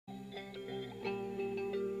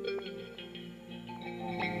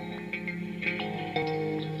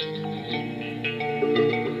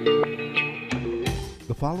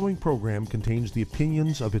following program contains the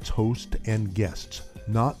opinions of its host and guests,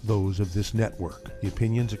 not those of this network. The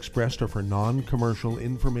opinions expressed are for non-commercial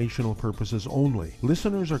informational purposes only.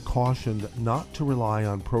 Listeners are cautioned not to rely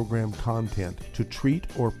on program content to treat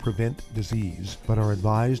or prevent disease, but are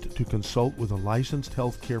advised to consult with a licensed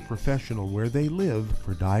healthcare professional where they live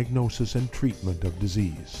for diagnosis and treatment of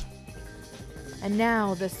disease. And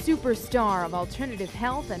now, the superstar of alternative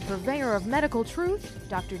health and purveyor of medical truth,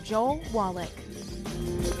 Dr. Joel Wallach.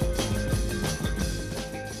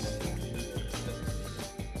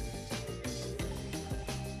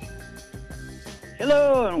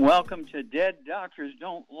 Hello and welcome to Dead Doctors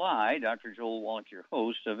Don't Lie. Dr. Joel Wallach, your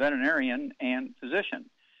host, a veterinarian and physician.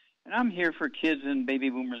 And I'm here for kids and baby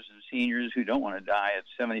boomers and seniors who don't want to die at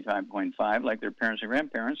 75.5 like their parents and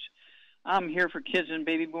grandparents. I'm here for kids and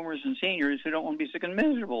baby boomers and seniors who don't want to be sick and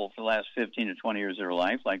miserable for the last 15 to 20 years of their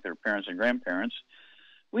life like their parents and grandparents.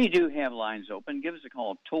 We do have lines open. Give us a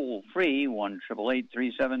call toll-free,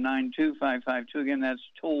 1-888-379-2552. Again, that's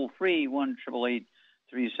toll-free,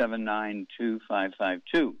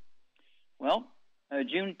 1-888-379-2552. Well,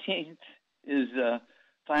 Juneteenth is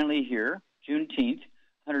finally here. Juneteenth,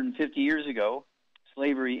 150 years ago,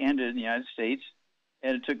 slavery ended in the United States.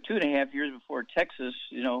 And it took 2.5 years before Texas,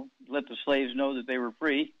 let the slaves know that they were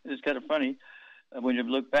free. It's kind of funny when you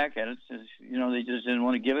look back at it. They just didn't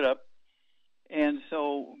want to give it up. And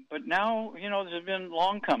so, but now, this has been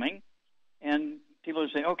long coming. And people are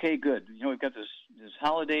saying, okay, good. We've got this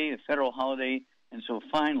holiday, a federal holiday. And so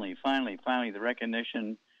finally, the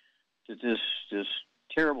recognition that this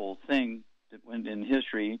terrible thing that went in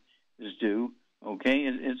history is due. Okay,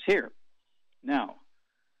 it's here. Now,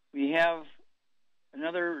 we have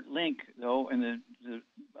another link, though, in the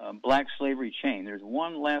black slavery chain. There's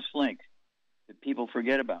one last link that people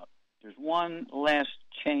forget about. There's one last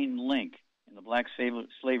chain link in the black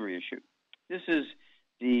slavery issue. This is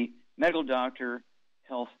the medical doctor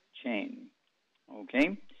health chain.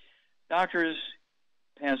 Okay? Doctors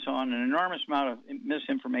pass on an enormous amount of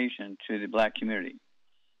misinformation to the black community.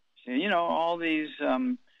 So, all these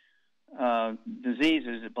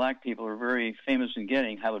diseases that black people are very famous in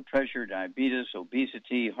getting: high blood pressure, diabetes,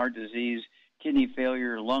 obesity, heart disease, kidney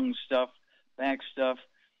failure, lung stuff, back stuff,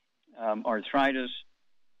 arthritis,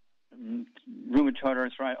 rheumatoid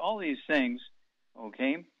arthritis, all these things,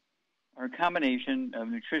 okay, are a combination of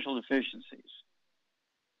nutritional deficiencies.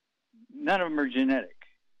 None of them are genetic.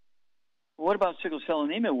 Well, what about sickle cell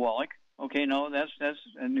anemia, Wallach? Okay, no, that's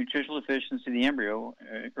a nutritional deficiency of the embryo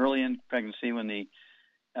early in pregnancy when the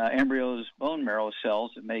embryo's bone marrow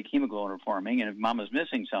cells that make hemoglobin are forming, and if mama's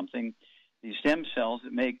missing something, the stem cells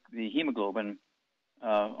that make the hemoglobin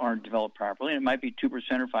aren't developed properly, and it might be 2% or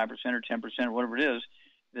 5% or 10% or whatever it is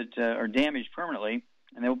that are damaged permanently,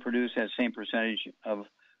 and they'll produce that same percentage of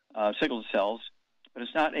sickle cells, but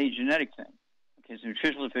it's not a genetic thing. Okay, it's a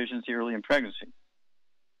nutritional deficiency early in pregnancy.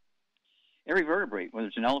 Every vertebrate, whether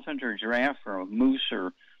it's an elephant or a giraffe or a moose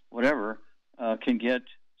or whatever, can get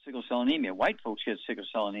sickle cell anemia. White folks get sickle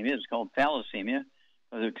cell anemia. It's called thalassemia.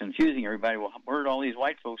 They're confusing everybody. Well, where did all these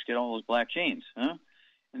white folks get all those black genes? Huh?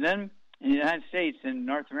 And then in the United States and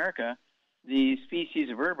North America, the species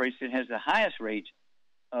of vertebrates that has the highest rate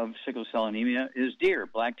of sickle cell anemia is deer,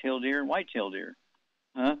 black-tailed deer and white-tailed deer.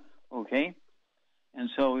 Huh? Okay? And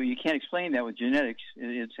so you can't explain that with genetics.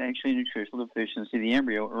 It's actually a nutritional deficiency of the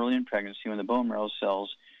embryo early in pregnancy when the bone marrow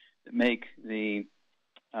cells that make the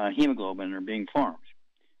hemoglobin are being formed.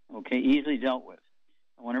 Okay, easily dealt with.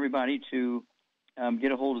 I want everybody to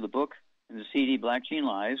get a hold of the book and the CD, Black Gene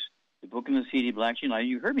Lies, the book and the CD, Black Gene Lies.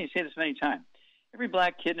 You've heard me say this many times. Every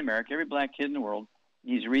black kid in America, every black kid in the world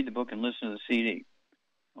needs to read the book and listen to the CD.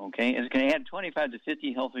 Okay, it's going to add 25 to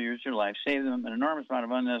 50 healthy years to their life, save them an enormous amount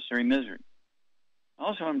of unnecessary misery. I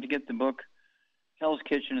also want them to get the book Hell's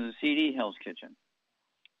Kitchen and the CD, Hell's Kitchen.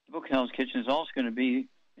 The book Hell's Kitchen is also going to be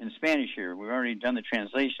in Spanish here. We've already done the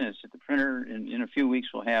translation. It's at the printer. In a few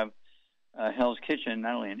weeks, we'll have Hell's Kitchen,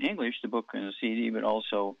 not only in English, the book and the CD, but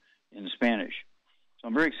also in Spanish. So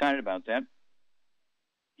I'm very excited about that.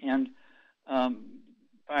 And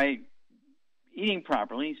by eating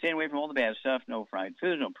properly, staying away from all the bad stuff, no fried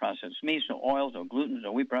foods, no processed meats, no oils, no gluten,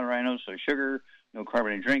 no wheat, brown rhinos, no sugar, no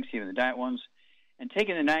carbonated drinks, even the diet ones, and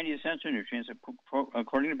taking the 90 essential nutrients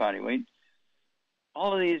according to body weight,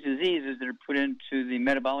 all of these diseases that are put into the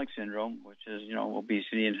metabolic syndrome, which is,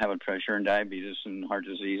 obesity and high blood pressure and diabetes and heart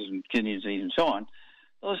disease and kidney disease and so on,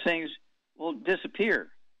 those things will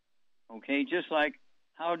disappear. Okay, just like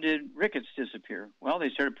how did rickets disappear? Well, they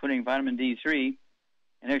started putting vitamin D3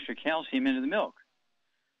 and extra calcium into the milk.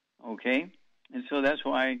 Okay, and so that's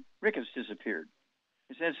why rickets disappeared.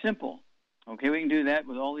 It's that simple. Okay, we can do that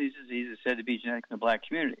with all these diseases said to be genetic in the black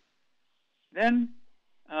community. Then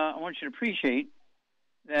I want you to appreciate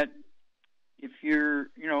that if you're,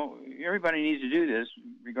 everybody needs to do this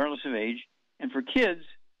regardless of age. And for kids,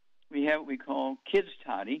 we have what we call kids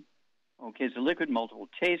toddy. Okay, it's a liquid multiple,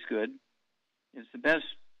 tastes good. It's the best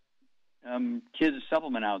kids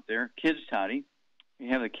supplement out there, kids toddy. We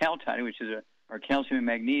have the Cal Toddy, which is our calcium and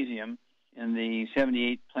magnesium and the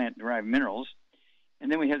 78 plant-derived minerals.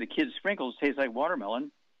 And then we have the kids sprinkles, taste like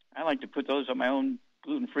watermelon. I like to put those on my own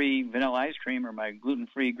gluten-free vanilla ice cream or my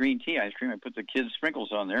gluten-free green tea ice cream. I put the kids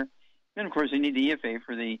sprinkles on there. Then, of course, they need the EFA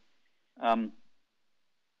for the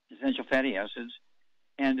essential fatty acids.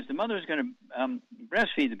 And if the mother is going to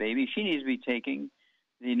breastfeed the baby, she needs to be taking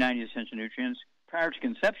the 90 essential nutrients prior to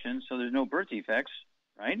conception so there's no birth defects,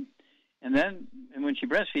 right? And then when she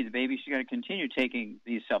breastfeeds the baby, she's got to continue taking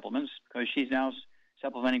these supplements because she's now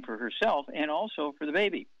supplementing for herself and also for the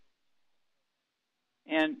baby.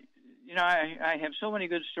 And, I have so many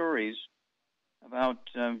good stories about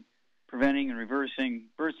preventing and reversing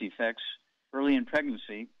birth defects early in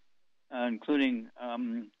pregnancy, including,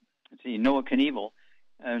 Noah Knievel.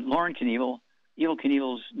 Lauren Knievel, Evel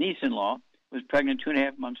Knievel's niece-in-law, was pregnant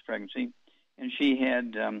 2.5 months pregnancy, and she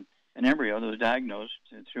had an embryo that was diagnosed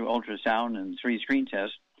through ultrasound and 3 screen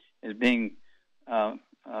tests as being Down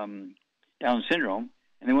syndrome,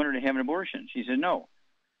 and they wanted her to have an abortion. She said, no.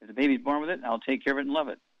 If the baby's born with it, I'll take care of it and love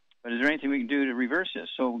it. But is there anything we can do to reverse this?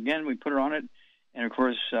 So, again, we put her on it, and, of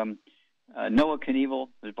course, Noah Knievel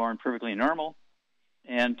was born perfectly normal,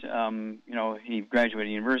 and, he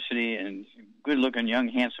graduated university and good-looking,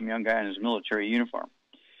 handsome young guy in his military uniform.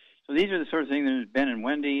 So these are the sort of things. There's Ben and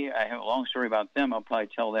Wendy. I have a long story about them. I'll probably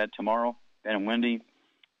tell that tomorrow. Ben and Wendy.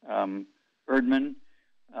 Erdman,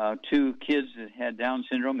 2 kids that had Down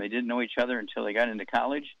syndrome. They didn't know each other until they got into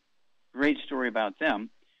college. Great story about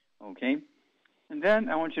them, okay? And then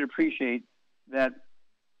I want you to appreciate that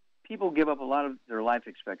people give up a lot of their life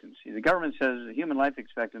expectancy. The government says the human life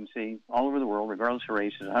expectancy all over the world, regardless of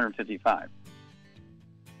race, is 155.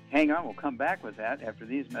 Hang on, we'll come back with that after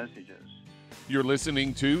these messages. You're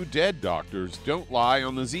listening to Dead Doctors Don't Lie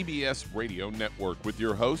on the ZBS Radio Network with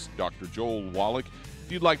your host, Dr. Joel Wallach.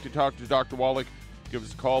 If you'd like to talk to Dr. Wallach, give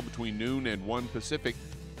us a call between noon and 1 Pacific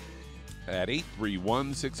at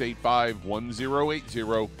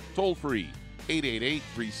 831-685-1080, toll free,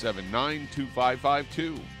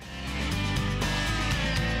 888-379-2552.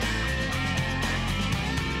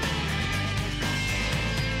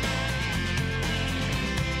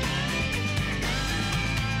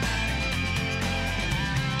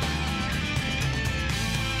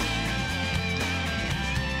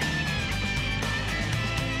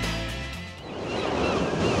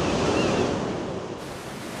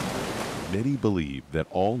 Many believe that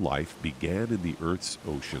all life began in the Earth's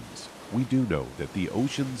oceans. We do know that the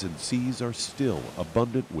oceans and seas are still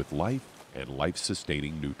abundant with life and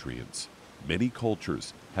life-sustaining nutrients. Many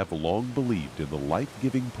cultures have long believed in the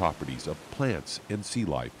life-giving properties of plants and sea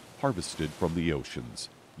life harvested from the oceans.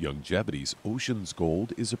 Longevity's Ocean's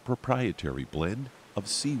Gold is a proprietary blend of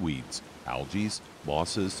seaweeds, algae,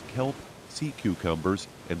 mosses, kelp, sea cucumbers,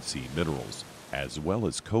 and sea minerals, as well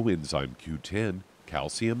as coenzyme Q10,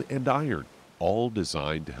 calcium, and iron, all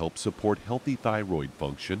designed to help support healthy thyroid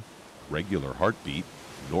function, regular heartbeat,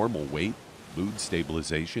 normal weight, mood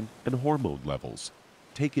stabilization, and hormone levels.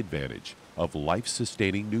 Take advantage of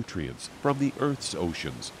life-sustaining nutrients from the Earth's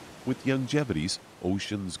oceans with Longevity's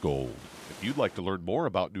Ocean's Gold. If you'd like to learn more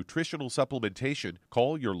about nutritional supplementation,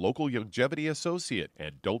 call your local Longevity associate,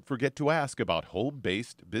 and don't forget to ask about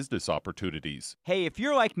home-based business opportunities. Hey, if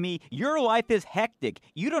you're like me, your life is hectic.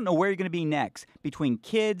 You don't know where you're going to be next. Between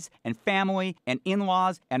kids and family and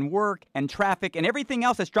in-laws and work and traffic and everything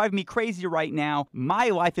else that's driving me crazy right now, my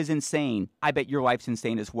life is insane. I bet your life's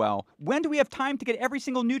insane as well. When do we have time to get every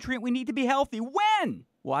single nutrient we need to be healthy? When?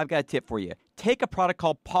 Well, I've got a tip for you. Take a product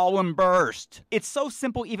called Pollen Burst. It's so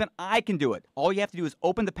simple, even I can do it. All you have to do is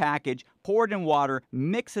open the package, pour it in water,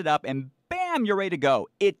 mix it up, and bam, you're ready to go.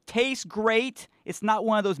 It tastes great. It's not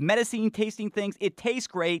one of those medicine-tasting things. It tastes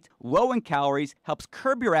great, low in calories, helps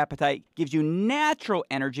curb your appetite, gives you natural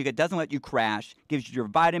energy that doesn't let you crash, gives you your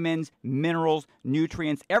vitamins, minerals,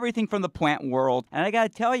 nutrients, everything from the plant world. And I got to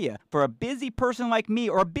tell you, for a busy person like me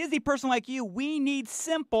or a busy person like you, we need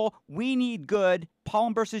simple, we need good.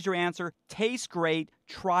 Pollen Burst is your answer. Tastes great.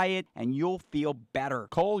 Try it, and you'll feel better.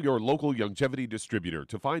 Call your local Longevity distributor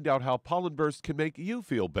to find out how Pollen Burst can make you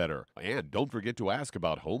feel better. And don't forget to ask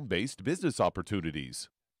about home-based business opportunities.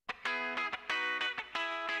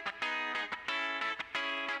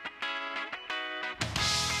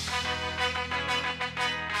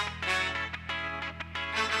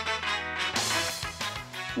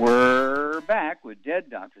 We're back with Dead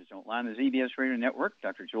Doctors Don't Lie on the ZBS Radio Network.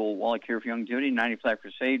 Dr. Joel Wallach here for Young Duty, 90 Flat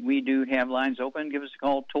Crusade. We do have lines open. Give us a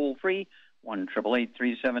call toll-free,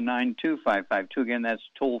 1-888-379-2552. Again, that's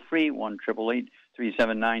toll-free,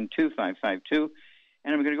 1-888-379-2552.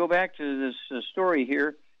 And I'm going to go back to this story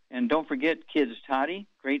here. And don't forget Kids Toddy,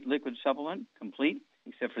 great liquid supplement, complete,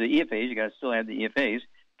 except for the EFAs. You got to still have the EFAs.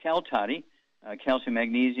 Cal Toddy, calcium,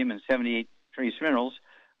 magnesium, and 78 trace minerals.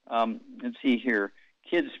 Let's see here.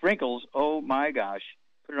 Kids Sprinkles, oh my gosh,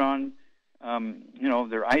 put it on,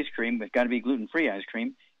 their ice cream, but it's got to be gluten-free ice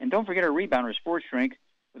cream. And don't forget our Rebounder sports drink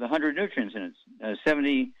with 100 nutrients in it,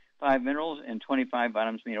 75 minerals and 25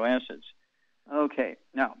 vitamins, amino acids. Okay,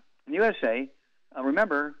 now, in the USA,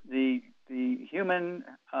 remember, the human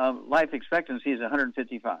life expectancy is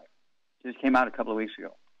 155. Just came out a couple of weeks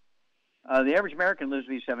ago. The average American lives to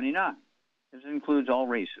be 79. This includes all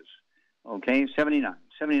races. Okay, 79.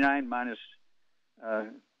 79 minus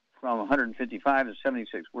from 155 to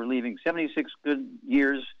 76. We're leaving 76 good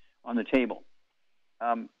years on the table.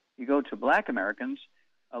 You go to black Americans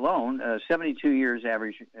alone, 72 years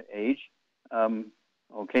average age.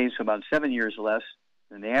 Okay, so about 7 years less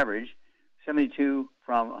than the average. 72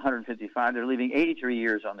 from 155. They're leaving 83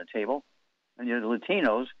 years on the table. And the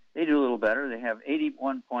Latinos, they do a little better. They have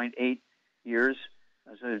 81.8 years.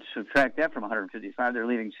 So subtract that from 155. They're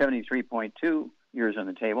leaving 73.2 years on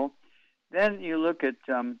the table. Then you look at,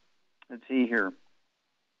 let's see here.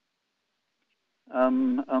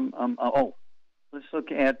 Let's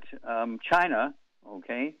look at China,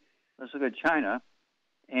 okay? Let's look at China.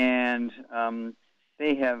 And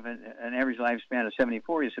they have an average lifespan of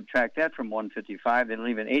 74. You subtract that from 155, they're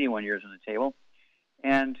leaving 81 years on the table.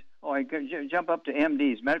 And, I could jump up to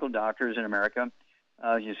MDs, medical doctors in America.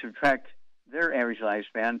 You subtract their average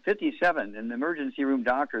lifespan, 57. And the emergency room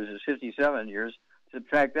doctors is 57 years.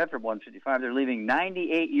 Subtract that from 155, they're leaving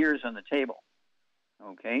 98 years on the table.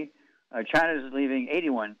 Okay? China is leaving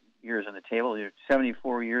 81 years on the table. They're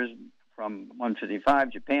 74 years from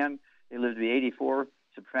 155. Japan, they live to be 84.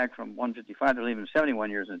 Subtract from 155, they're leaving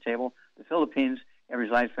 71 years on the table. The Philippines, average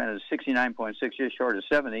lifespan is 69.6 years, short of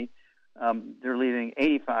 70. They're leaving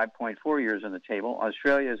 85.4 years on the table.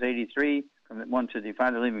 Australia is 83 from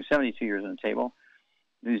 155. They're leaving 72 years on the table.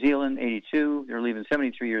 New Zealand, 82. They're leaving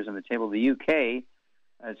 73 years on the table. The UK,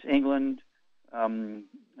 it's England,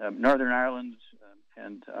 Northern Ireland,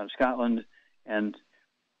 and Scotland, and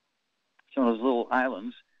some of those little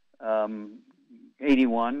islands.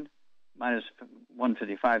 81 minus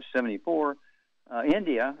 155, 74.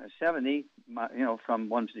 India, 70, from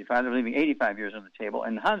 155. They're leaving 85 years on the table.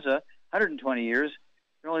 And Hunza, 120 years.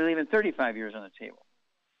 They're only leaving 35 years on the table.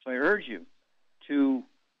 So I urge you to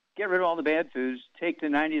get rid of all the bad foods, take the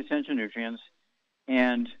 90 essential nutrients,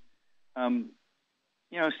 and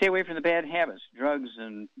stay away from the bad habits, drugs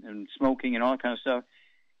and smoking and all that kind of stuff,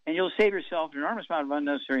 and you'll save yourself an enormous amount of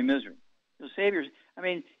unnecessary misery. You'll save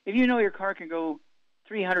if you know your car can go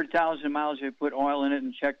 300,000 miles if you put oil in it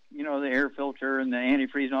and check, the air filter and the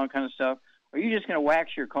antifreeze and all that kind of stuff, are you just going to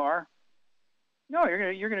wax your car? No,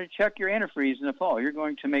 you're going to check your antifreeze in the fall. You're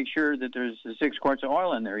going to make sure that there's 6 quarts of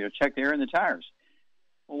oil in there. You'll check the air and the tires.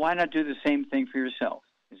 Well, why not do the same thing for yourself?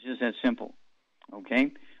 It's just that simple.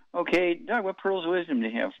 Okay? Okay, Doug, what pearls of wisdom do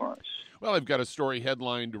you have for us? Well, I've got a story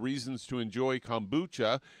headlined Reasons to Enjoy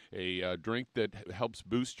Kombucha, a drink that helps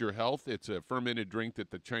boost your health. It's a fermented drink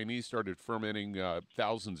that the Chinese started fermenting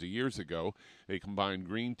thousands of years ago. They combined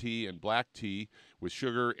green tea and black tea with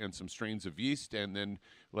sugar and some strains of yeast and then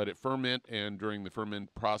let it ferment. And during the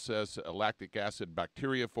ferment process, lactic acid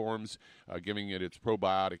bacteria forms, giving it its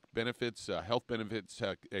probiotic benefits, health benefits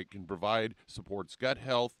it can provide, supports gut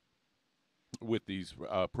health with these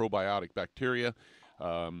probiotic bacteria,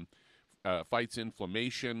 fights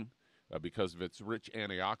inflammation because of its rich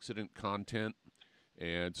antioxidant content,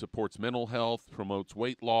 and supports mental health, promotes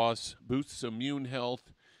weight loss, boosts immune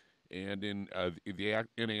health, and the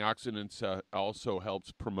antioxidants also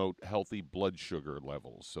helps promote healthy blood sugar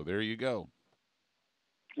levels. So there you go.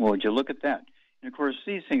 Well, would you look at that? And, of course,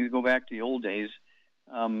 these things go back to the old days.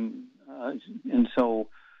 And so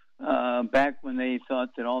back when they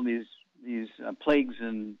thought that all these plagues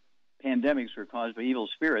and pandemics were caused by evil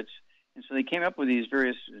spirits. And so they came up with these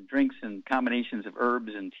various drinks and combinations of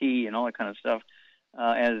herbs and tea and all that kind of stuff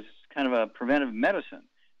as kind of a preventive medicine.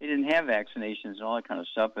 They didn't have vaccinations and all that kind of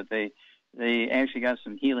stuff, but they actually got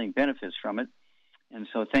some healing benefits from it. And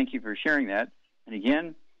so thank you for sharing that. And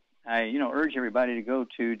again, I urge everybody to go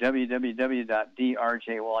to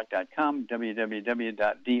www.drjwallach.com,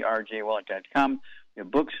 www.drjwallach.com. You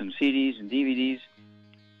have books and CDs and DVDs.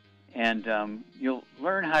 And you'll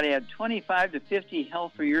learn how to add 25 to 50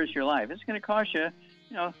 healthier years to your life. It's going to cost you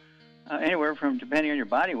anywhere from, depending on your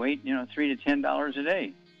body weight, $3 to $10 a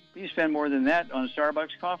day. You spend more than that on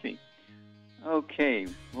Starbucks coffee. Okay,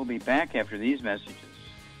 we'll be back after these messages.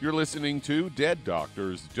 You're listening to Dead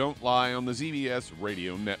Doctors Don't Lie on the ZBS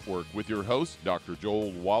Radio Network with your host, Dr.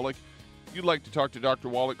 Joel Wallach. If you'd like to talk to Dr.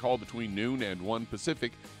 Wallach, call between noon and 1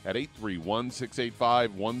 Pacific at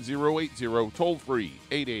 831-685-1080, toll free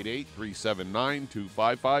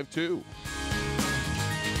 888-379-2552.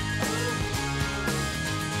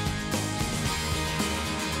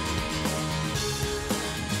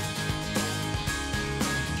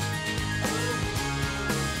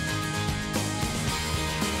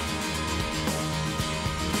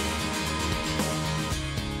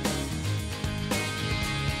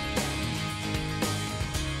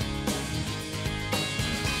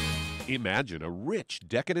 Imagine a rich,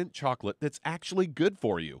 decadent chocolate that's actually good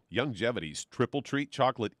for you. Youngevity's Triple Treat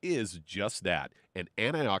chocolate is just that, an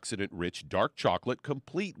antioxidant-rich dark chocolate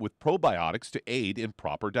complete with probiotics to aid in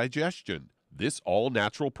proper digestion. This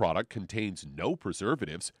all-natural product contains no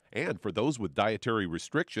preservatives, and for those with dietary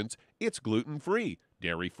restrictions, it's gluten-free,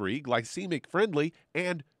 dairy-free, glycemic-friendly,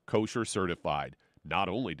 and kosher certified. Not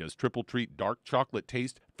only does Triple Treat dark chocolate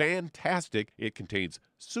taste fantastic, it contains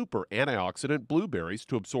super antioxidant blueberries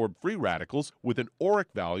to absorb free radicals with an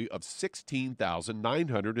ORAC value of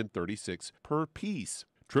 16,936 per piece.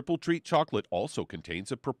 Triple Treat chocolate also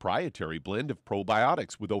contains a proprietary blend of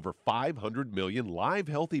probiotics with over 500 million live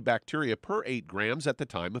healthy bacteria per 8 grams at the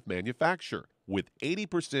time of manufacture, with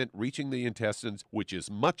 80% reaching the intestines, which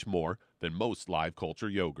is much more than most live culture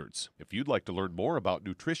yogurts. If you'd like to learn more about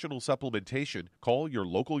nutritional supplementation, call your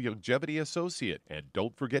local Youngevity associate, and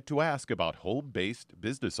don't forget to ask about home-based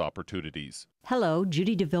business opportunities. Hello,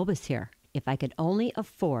 Judy DeVilbus here. If I could only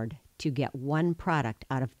afford to get one product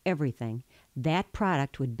out of everything, that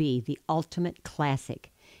product would be the Ultimate Classic.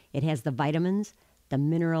 It has the vitamins, the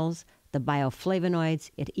minerals, the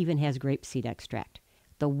bioflavonoids. It even has grapeseed extract.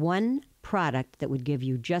 The one product that would give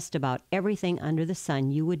you just about everything under the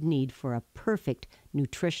sun you would need for a perfect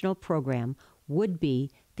nutritional program would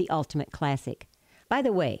be the Ultimate Classic. By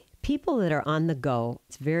the way, people that are on the go,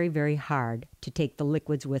 it's very, very hard to take the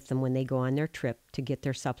liquids with them when they go on their trip to get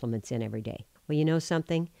their supplements in every day. Well, you know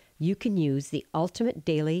something? You can use the Ultimate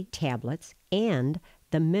Daily Tablets and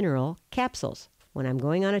the mineral capsules. When I'm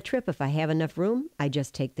going on a trip, if I have enough room, I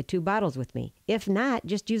just take the 2 bottles with me. If not,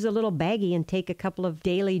 just use a little baggie and take a couple of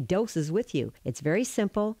daily doses with you. It's very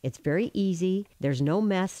simple. It's very easy. There's no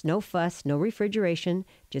mess, no fuss, no refrigeration.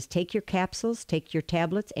 Just take your capsules, take your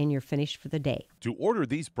tablets, and you're finished for the day. To order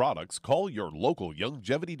these products, call your local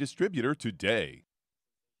Youngevity distributor today.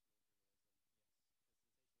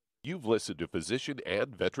 You've listened to physician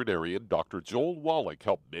and veterinarian Dr. Joel Wallach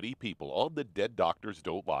help many people on the Dead Doctors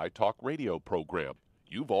Don't Lie talk radio program.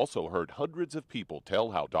 You've also heard hundreds of people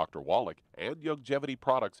tell how Dr. Wallach and Youngevity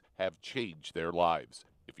products have changed their lives.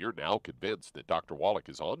 If you're now convinced that Dr. Wallach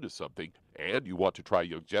is onto something and you want to try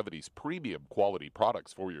Youngevity's premium quality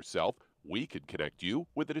products for yourself, we can connect you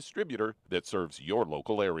with a distributor that serves your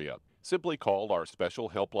local area. Simply call our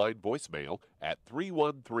special helpline voicemail at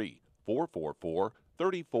 313-444-3463.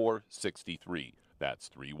 That's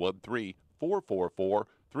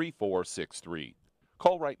 313-444-3463.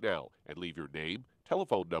 Call right now and leave your name,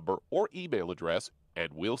 telephone number, or email address,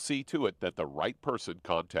 and we'll see to it that the right person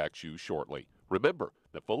contacts you shortly. Remember,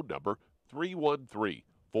 the phone number,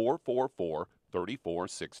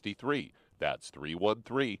 313-444-3463. That's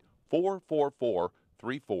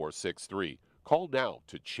 313-444-3463. Call now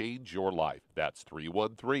to change your life. That's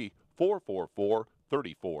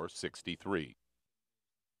 313-444-3463.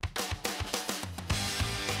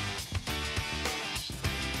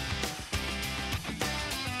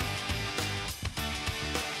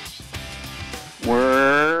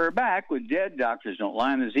 We're back with Dead Doctors Don't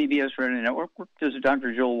Lie on the ZBS Radio Network. This is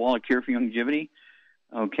Dr. Joel Wallach here for Youngevity.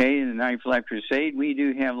 Okay, in the 9 for Life Crusade, we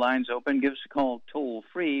do have lines open. Give us a call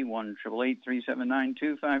toll-free,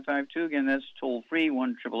 1-888-379-2552. Again, that's toll-free,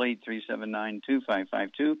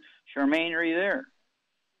 1-888-379-2552. Charmaine, are you there?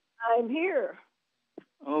 I'm here.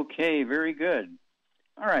 Okay, very good.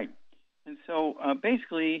 All right. And so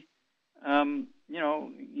basically,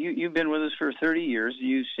 you've been with us for 30 years.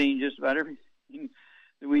 You've seen just about everything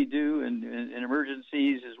that we do in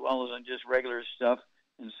emergencies as well as on just regular stuff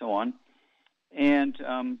and so on. And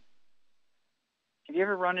have you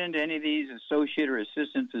ever run into any of these associate or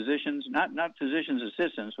assistant physicians? Not physicians'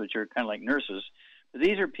 assistants, which are kind of like nurses, but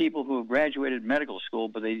these are people who have graduated medical school,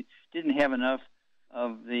 but they didn't have enough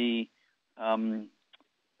of the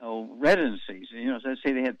residencies. So let's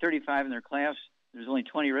say they had 35 in their class. There's only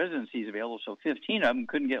 20 residencies available, so 15 of them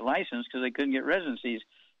couldn't get licensed because they couldn't get residencies.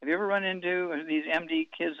 Have you ever run into these MD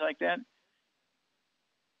kids like that?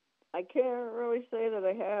 I can't really say that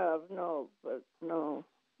I have, no, but no.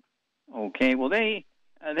 Okay, well, they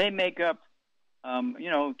make up,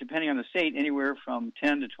 depending on the state, anywhere from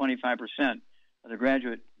 10 to 25% of the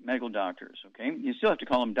graduate medical doctors, okay? You still have to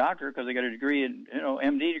call them doctor because they got a degree,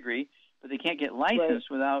 MD degree, but they can't get licensed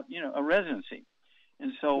without, a residency.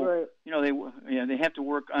 And so, they have to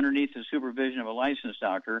work underneath the supervision of a licensed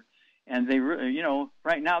doctor. And they,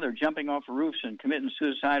 right now they're jumping off of roofs and committing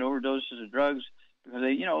suicide, overdoses of drugs, because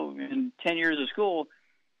they, in 10 years of school,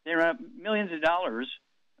 they run up millions of dollars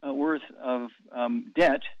worth of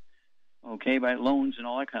debt, okay, by loans and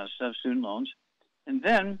all that kind of stuff, student loans. And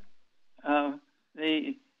then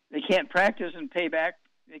they can't practice and pay back.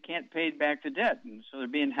 They can't pay back the debt. And so they're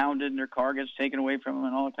being hounded and their car gets taken away from them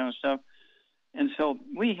and all that kind of stuff. And so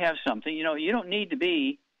we have something. You don't need to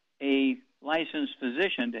be a licensed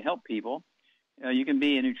physician to help people. You can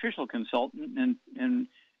be a nutritional consultant and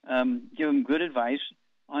give them good advice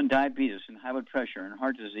on diabetes and high blood pressure and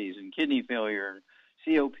heart disease and kidney failure and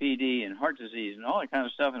COPD and heart disease and all that kind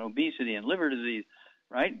of stuff and obesity and liver disease,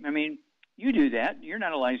 right? I mean, you do that. You're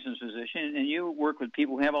not a licensed physician, and you work with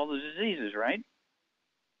people who have all those diseases, right?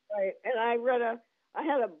 Right. And I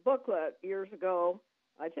had a booklet years ago,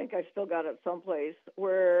 I think I still got it someplace,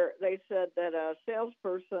 where they said that a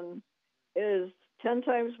salesperson is 10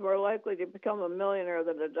 times more likely to become a millionaire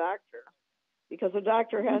than a doctor, because a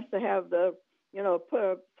doctor has to have the,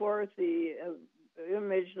 put forth the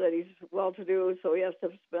image that he's well-to-do, so he has to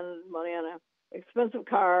spend money on an expensive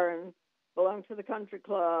car and belong to the country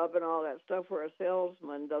club and all that stuff, where a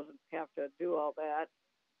salesman doesn't have to do all that.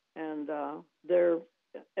 And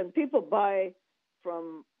people buy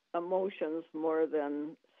from emotions more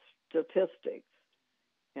than statistics,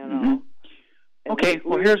 Mm-hmm. Okay,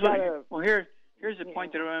 here's the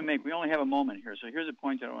point that I want to make. We only have a moment here, so here's the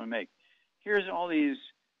point that I want to make. Here's all these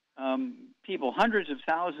people, hundreds of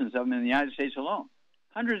thousands of them in the United States alone.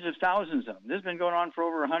 Hundreds of thousands of them. This has been going on for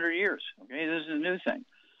over 100 years. Okay, this is a new thing.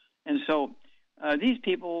 And so these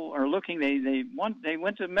people are looking. They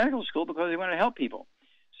went to medical school because they want to help people.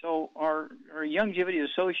 So our longevity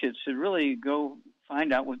associates should really go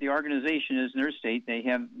find out what the organization is in their state. They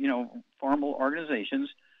have formal organizations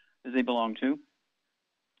that they belong to.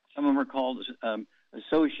 Some of them are called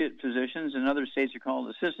associate physicians, and other states are called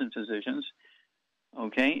assistant physicians.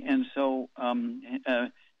 Okay, and so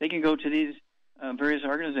they can go to these various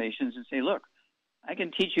organizations and say, look, I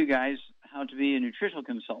can teach you guys how to be a nutritional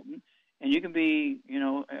consultant, and you can be,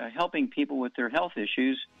 helping people with their health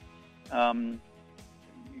issues,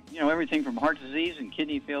 everything from heart disease and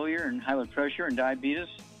kidney failure and high blood pressure and diabetes,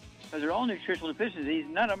 because they're all nutritional deficiencies.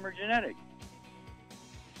 None of them are genetic.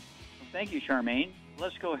 Well, thank you, Charmaine.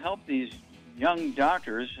 Let's go help these young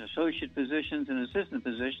doctors, associate physicians, and assistant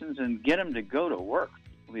physicians, and get them to go to work.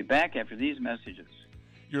 We'll be back after these messages.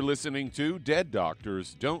 You're listening to Dead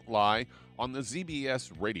Doctors Don't Lie on the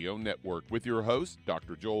ZBS Radio Network with your host,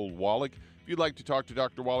 Dr. Joel Wallach. If you'd like to talk to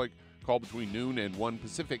Dr. Wallach, call between noon and 1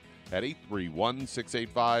 Pacific at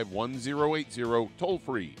 831-685-1080, toll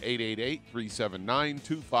free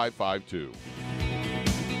 888-379-2552.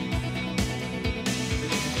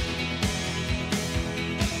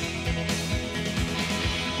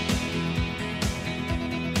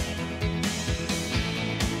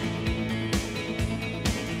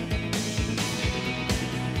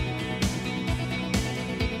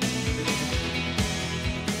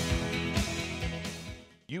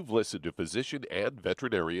 You've listened to physician and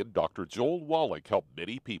veterinarian Dr. Joel Wallach help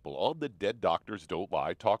many people on the Dead Doctors Don't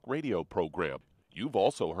Lie talk radio program. You've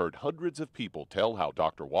also heard hundreds of people tell how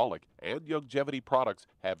Dr. Wallach and longevity products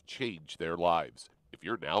have changed their lives. If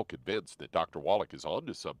you're now convinced that Dr. Wallach is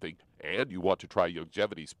onto something and you want to try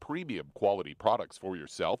longevity's premium quality products for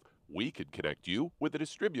yourself, we can connect you with a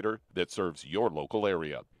distributor that serves your local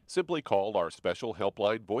area. Simply call our special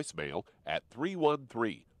helpline voicemail at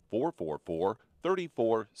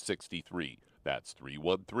 313-444-3463. That's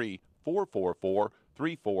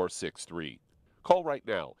 313-444-3463. Call right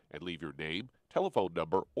now and leave your name, telephone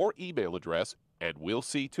number, or email address, and we'll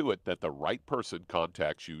see to it that the right person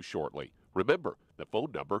contacts you shortly. Remember, the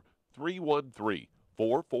phone number,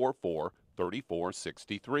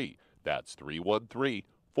 313-444-3463. That's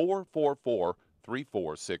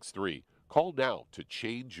 313-444-3463. Call now to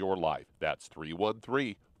change your life. That's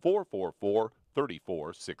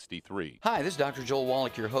 313-444-3463. Hi, this is Dr. Joel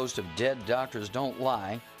Wallach, your host of Dead Doctors Don't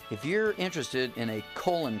Lie. If you're interested in a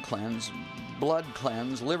colon cleanse, blood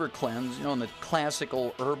cleanse, liver cleanse, in the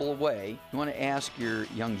classical herbal way, you want to ask your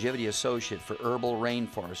longevity associate for Herbal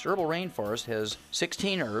Rainforest. Herbal Rainforest has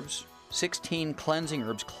 16 herbs, 16 cleansing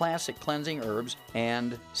herbs, classic cleansing herbs,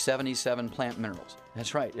 and 77 plant minerals.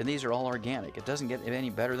 That's right, and these are all organic. It doesn't get any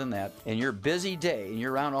better than that. In your busy day, and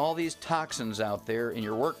you're around all these toxins out there in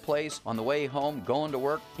your workplace, on the way home, going to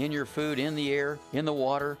work, in your food, in the air, in the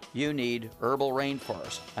water, you need Herbal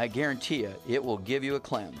Rainforest. I guarantee you, it will give you a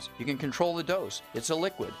cleanse. You can control the dose. It's a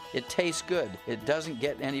liquid. It tastes good. It doesn't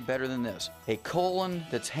get any better than this. A colon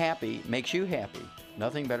that's happy makes you happy.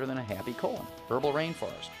 Nothing better than a happy colon. Herbal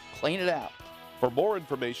Rainforest. Clean it out. For more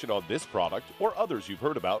information on this product or others you've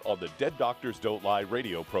heard about on the Dead Doctors Don't Lie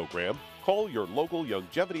radio program, call your local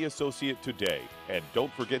Longevity associate today. And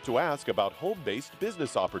don't forget to ask about home-based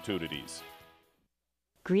business opportunities.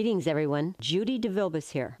 Greetings, everyone. Judy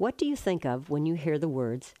DeVilbus here. What do you think of when you hear the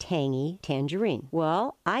words tangy tangerine?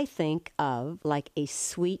 Well, I think of like a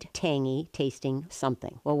sweet, tangy tasting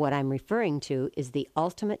something. Well, what I'm referring to is the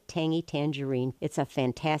Ultimate Tangy Tangerine. It's a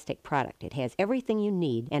fantastic product. It has everything you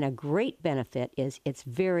need, and a great benefit is it's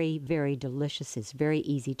very, very delicious. It's very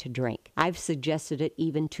easy to drink. I've suggested it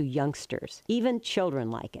even to youngsters. Even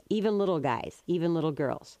children like it. Even little guys. Even little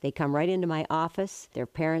girls. They come right into my office. Their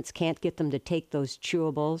parents can't get them to take those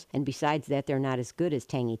chewables, and besides that, they're not as good as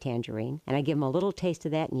Tangy Tangerine. And I give them a little taste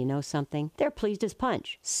of that, and you know something? They're pleased as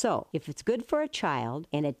punch. So, if it's good for a child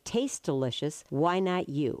and it tastes delicious, why not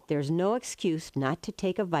you? There's no excuse not to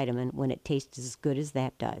take a vitamin when it tastes as good as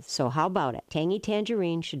that does. So how about it? Tangy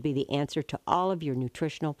Tangerine should be the answer to all of your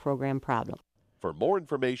nutritional program problems. For more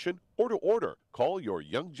information or to order, call your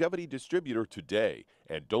Longevity distributor today.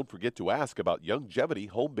 And don't forget to ask about Longevity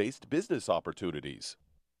home-based business opportunities.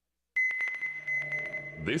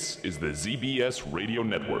 This is the ZBS Radio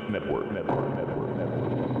Network.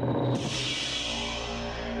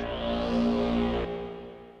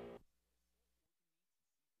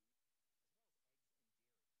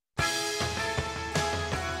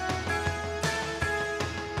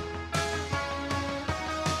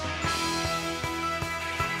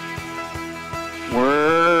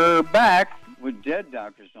 We're back with Dead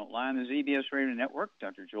Doctors Don't Lie on the ZBS Radio Network.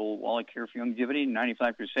 Dr. Joel Wallach here for Longevity,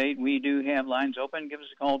 95 Crusade. We do have lines open. Give us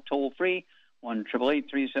a call toll-free,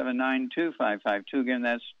 1-888-379-2552. Again,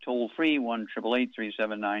 that's toll-free,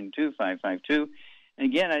 1-888-379-2552. And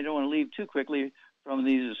again, I don't want to leave too quickly from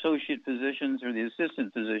these associate physicians or the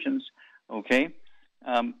assistant physicians, okay?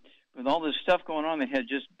 With all this stuff going on, they had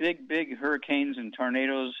just big hurricanes and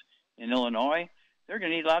tornadoes in Illinois. They're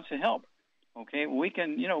going to need lots of help. Okay, we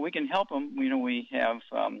can help them. We have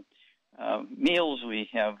meals, we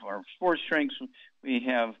have our sports drinks, we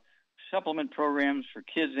have supplement programs for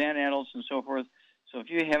kids and adults and so forth. So if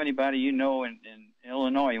you have anybody you know in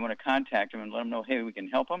Illinois, you want to contact them and let them know, hey, we can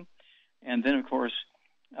help them. And then, of course,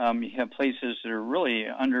 you have places that are really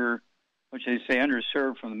underserved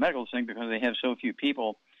from the medical thing because they have so few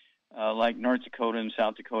people, like North Dakota and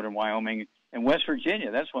South Dakota and Wyoming and West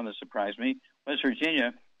Virginia. That's one that surprised me. West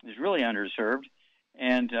Virginia is really underserved,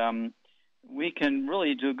 and we can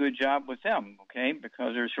really do a good job with them, okay,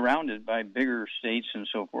 because they're surrounded by bigger states and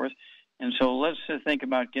so forth. And so let's think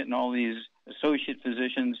about getting all these associate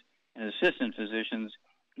physicians and assistant physicians.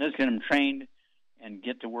 Let's get them trained and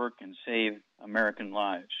get to work and save American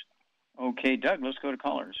lives. Okay, Doug, let's go to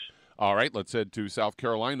callers. All right, let's head to South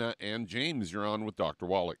Carolina. And James, you're on with Dr.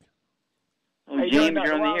 Wallach. Oh, James,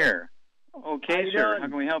 you're on the air. Okay, sir. How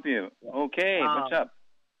can we help you? Okay, what's up?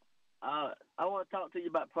 I want to talk to you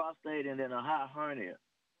about prostate and then a high hernia.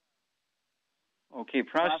 Okay,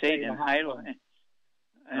 prostate and hiatal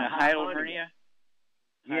hernia?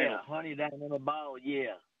 Yeah, hernia down in the ball,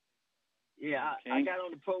 yeah. Yeah, okay. I got on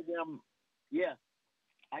the program,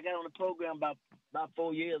 I got on the program about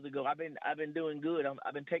 4 years ago. I've been doing good.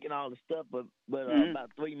 I've been taking all the stuff, but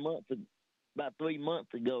about 3 months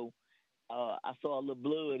ago, I saw a little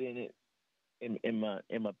blood in it. In my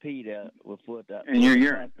pee there before that. In your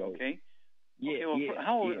urine, okay. Yeah. Okay, well, yeah.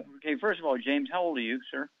 How old? Yeah. Okay, first of all, James, how old are you,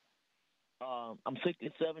 sir? I'm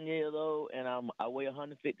 67 years old, and I weigh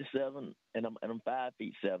 157, and I'm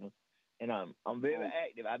 5'7", and I'm very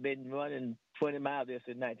active. I've been running 20 miles there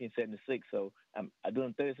since 1976, so I'm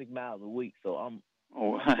doing 36 miles a week. So I'm.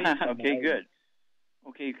 Oh, okay, good.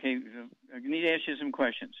 Okay. I need to ask you some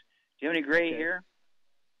questions. Do you have any gray hair?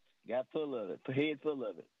 Got full of it. Head full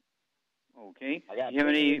of it. Okay. I got do you have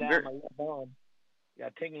any?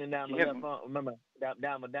 Got tingling down my left arm. Remember,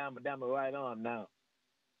 down my right arm now.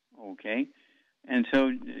 Okay. And so,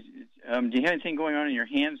 do you have anything going on in your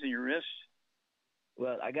hands and your wrists?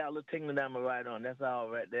 Well, I got a little tingling down my right arm. That's all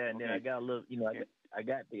right there. And then I got a little, I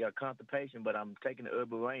got the constipation, but I'm taking the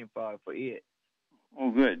herbal rainforest for it. Oh,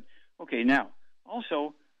 good. Okay. Now,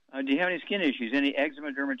 also, do you have any skin issues? Any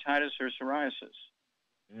eczema, dermatitis, or psoriasis?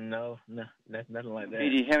 No, nothing like that. Okay,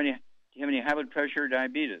 do you have any Do you have any high blood pressure or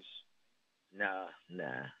diabetes? Nah.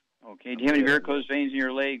 Okay. Do you have any varicose veins in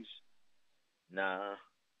your legs? Nah.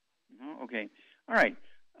 No? Okay. All right.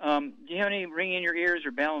 Do you have any ringing in your ears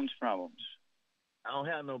or balance problems? I don't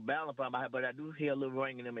have no balance problem, but I do hear a little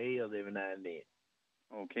ringing in my ears every now and then.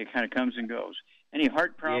 Okay, kind of comes and goes. Any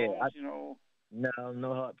heart problems? No,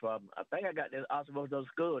 no heart problem. I think I got this osteoporosis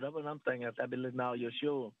skull. That's what I'm thinking. I've been listening to all your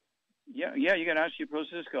show. Yeah, you got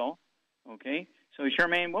osteoporosis of the skull. Okay. So,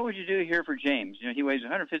 Charmaine, what would you do here for James? He weighs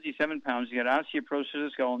 157 pounds. He got osteoporosis of the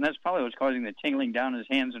skull, and that's probably what's causing the tingling down his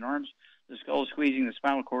hands and arms. The skull is squeezing, the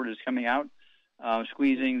spinal cord is coming out,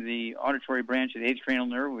 squeezing the auditory branch of the eighth cranial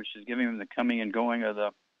nerve, which is giving him the coming and going of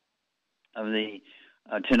the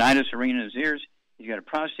tinnitus or ringing in his ears. He's got a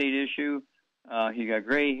prostate issue. He got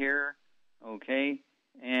gray hair. Okay.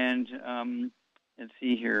 And let's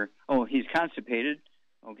see here. Oh, he's constipated.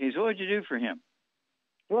 Okay. So what would you do for him?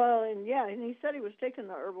 Well, and he said he was taking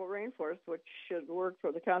the herbal rainforest, which should work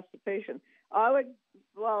for the constipation. I would,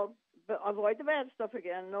 avoid the bad stuff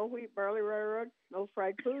again. No wheat, barley, railroad, no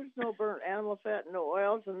fried foods, no burnt animal fat, no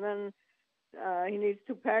oils. And then he needs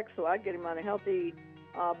 2 packs, so I'd get him on a healthy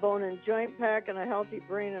bone and joint pack and a healthy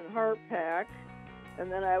brain and heart pack. And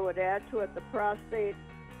then I would add to it the prostate,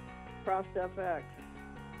 FX.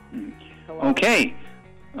 Okay.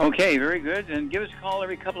 Okay, very good. And give us a call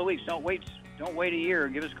every couple of weeks. Don't wait a year.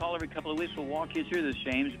 Give us a call every couple of weeks. We'll walk you through this,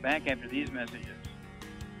 James, back after these messages.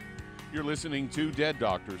 You're listening to Dead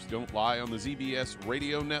Doctors Don't Lie on the ZBS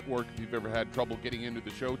Radio Network. If you've ever had trouble getting into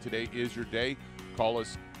the show, today is your day. Call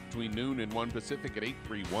us between noon and 1 Pacific at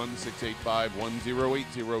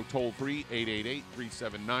 831-685-1080. Toll free,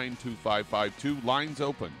 888-379-2552. Lines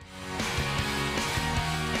open.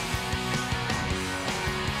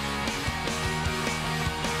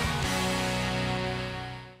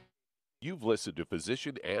 You've listened to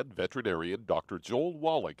physician and veterinarian Dr. Joel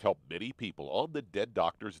Wallach help many people on the Dead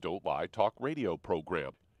Doctors Don't Lie talk radio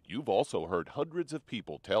program. You've also heard hundreds of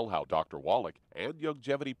people tell how Dr. Wallach and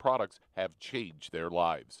Youngevity products have changed their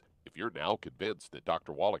lives. If you're now convinced that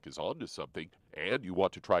Dr. Wallach is onto something and you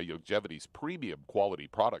want to try Youngevity's premium quality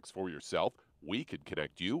products for yourself, we can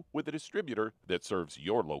connect you with a distributor that serves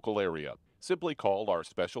your local area. Simply call our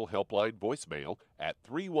special helpline voicemail at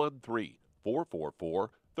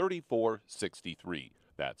 313-444-3463.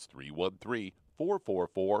 That's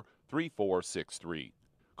 313-444-3463.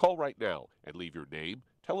 Call right now and leave your name,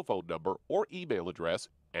 telephone number, or email address,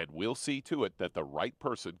 and we'll see to it that the right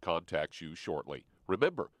person contacts you shortly.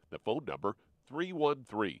 Remember, the phone number,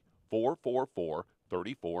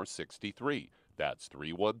 313-444-3463. That's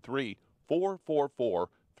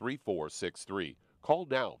 313-444-3463. Call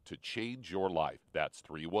now to change your life. That's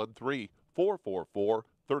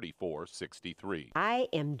 313-444-3463. I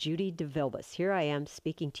am Judy DeVilbus. Here I am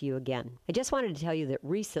speaking to you again. I just wanted to tell you that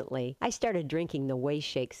recently I started drinking the Whey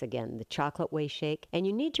Shakes again, the chocolate Whey Shake. And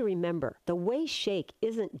you need to remember, the Whey Shake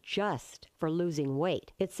isn't just for losing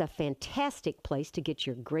weight. It's a fantastic place to get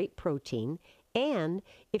your great protein. And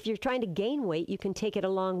if you're trying to gain weight, you can take it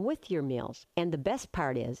along with your meals. And the best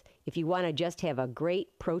part is, if you want to just have a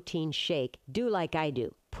great protein shake, do like I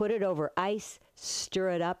do. Put it over ice,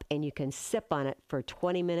 stir it up, and you can sip on it for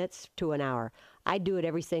 20 minutes to an hour. I do it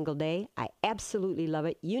every single day. I absolutely love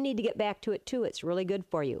it. You need to get back to it too. It's really good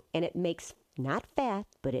for you. And it makes not fat,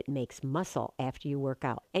 but it makes muscle after you work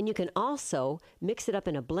out. And you can also mix it up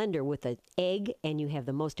in a blender with an egg, and you have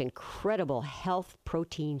the most incredible health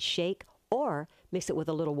protein shake. Or mix it with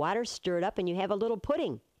a little water, stir it up, and you have a little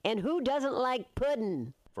pudding. And who doesn't like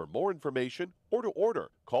pudding? For more information or to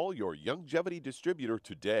order, call your Youngevity distributor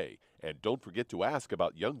today. And don't forget to ask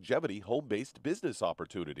about Youngevity home-based business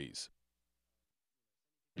opportunities.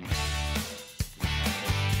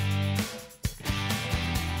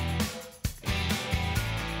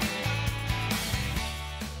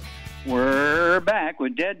 We're back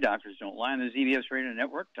with Dead Doctors Don't Lie on the ZBS Radio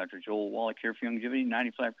Network. Dr. Joel Wallach here for Youngevity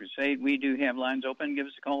 95 Crusade. We do have lines open. Give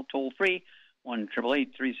us a call toll free,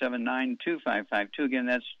 1-888-379-2552. Again,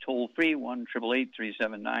 that's toll free,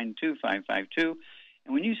 1-888-379-2552.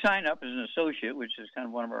 And when you sign up as an associate, which is kind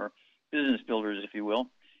of one of our business builders, if you will,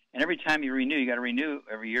 and every time you renew, you got to renew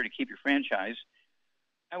every year to keep your franchise,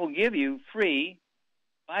 I will give you free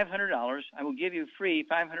 $500. I will give you free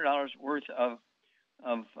 $500 worth of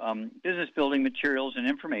business building materials and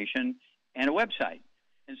information and a website.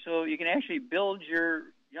 And so you can actually build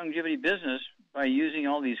your Youngevity business by using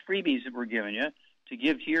all these freebies that we're giving you to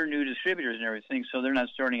give to your new distributors and everything, so they're not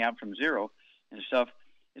starting out from zero and stuff.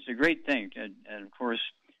 It's a great thing. And of course,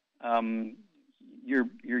 your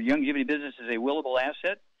Youngevity business is a willable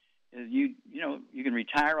asset. You can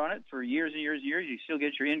retire on it for years and years and years. You still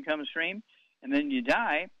get your income stream. And then you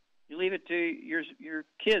die, you leave it to your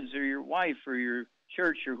kids or your wife or your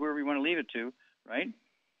church or whoever you want to leave it to, right?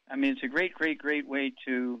 I mean, it's a great, great, great way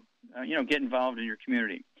to, get involved in your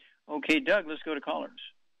community. Okay, Doug, let's go to callers.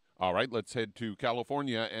 All right, let's head to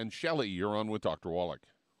California. And Shelley, you're on with Dr. Wallach.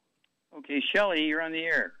 Okay, Shelley, you're on the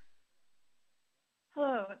air.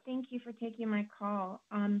 Hello, thank you for taking my call.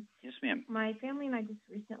 Yes, ma'am. My family and I just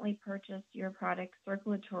recently purchased your product,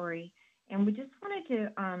 Circulatory, and we just wanted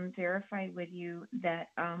to verify with you that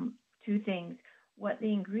two things: what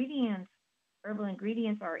the herbal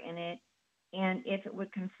ingredients are in it, and if it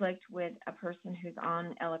would conflict with a person who's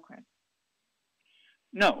on Eliquis.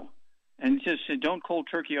 No, and just don't cold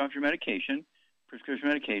turkey off your medication, prescription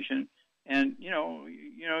medication, and you're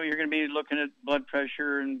going to be looking at blood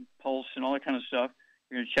pressure and pulse and all that kind of stuff.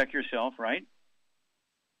 You're going to check yourself, right?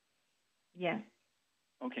 Yes.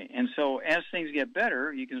 Okay, and so as things get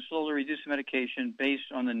better, you can slowly reduce the medication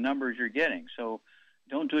based on the numbers you're getting. So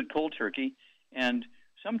don't do it cold turkey. And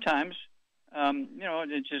sometimes,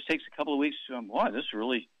 it just takes a couple of weeks to, wow, this is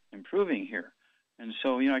really improving here. And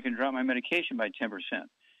so, I can drop my medication by 10%.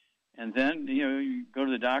 And then, you go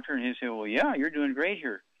to the doctor and he say, well, yeah, you're doing great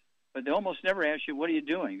here. But they almost never ask you, what are you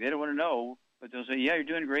doing? They don't want to know, but they'll say, yeah, you're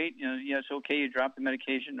doing great. Yeah, it's okay. You drop the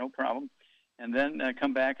medication, no problem. And then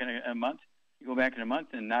come back in a month. You go back in a month,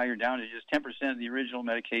 and now you're down to just 10% of the original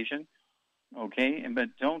medication. Okay,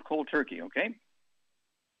 but don't cold turkey, okay?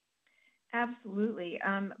 Absolutely.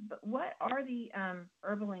 But what are the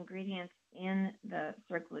herbal ingredients in the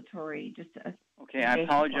Circulatory? Okay, I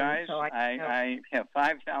apologize. So I have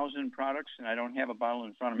 5,000 products, and I don't have a bottle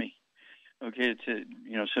in front of me. Okay,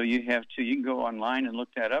 so you can go online and look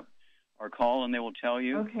that up, or call, and they will tell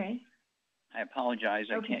you. Okay. I apologize.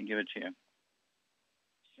 Okay. I can't give it to you.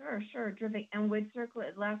 Sure, terrific. And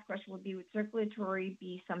last question would be: would Circulatory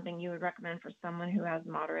be something you would recommend for someone who has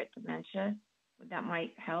moderate dementia? That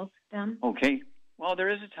might help them? Okay. Well, there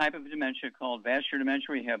is a type of dementia called vascular dementia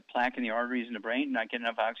where you have plaque in the arteries in the brain, not getting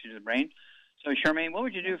enough oxygen to the brain. So, Charmaine, what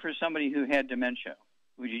would you do for somebody who had dementia?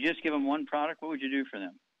 Would you just give them one product? What would you do for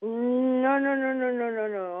them? No.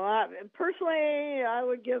 Personally, I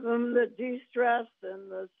would give them the de-stress and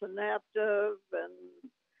the synaptive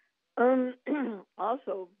and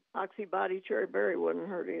also oxybody cherry berry wouldn't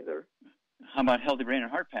hurt either. How about healthy brain and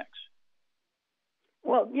heart packs?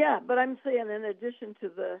 Well, yeah, but I'm saying in addition to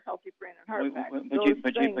the healthy brain and heart packs. But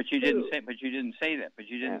you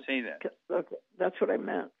didn't say that. Okay, that's what I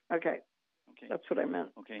meant. Okay. That's what I meant.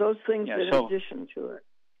 Okay. Those things in addition to it.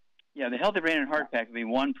 Yeah, the healthy brain and heart pack would be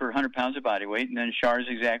 1 per 100 pounds of body weight, and then Char is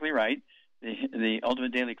exactly right. The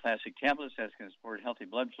Ultimate Daily Classic tablets that can support healthy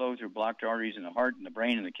blood flow through blocked arteries in the heart and the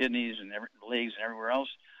brain and the kidneys and the legs and everywhere else.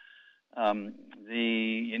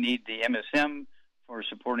 You need the MSM for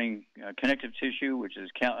supporting connective tissue, which is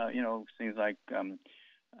things like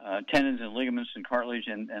tendons and ligaments and cartilage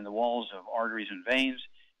and the walls of arteries and veins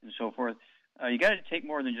and so forth. You got to take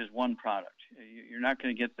more than just one product. You're not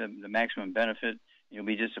going to get the maximum benefit. You'll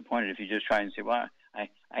be disappointed if you just try and say, well, I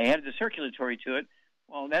added the Circulatory to it.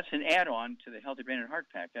 Well, that's an add-on to the Healthy Brain and Heart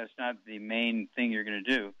Pack. That's not the main thing you're going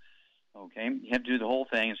to do. Okay, you have to do the whole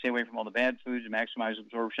thing and stay away from all the bad foods and maximize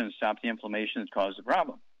absorption and stop the inflammation that causes the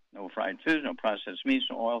problem. No fried foods, no processed meats,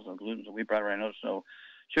 no oils, no gluten, no wheat product, no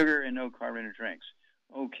sugar, and no carbonated drinks.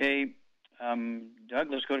 Okay,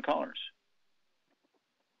 Doug, let's go to callers.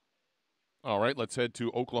 All right, let's head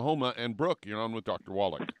to Oklahoma. And Brooke, you're on with Dr.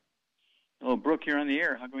 Wallach. Hello, Brooke, you're on the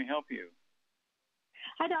air. How can we help you?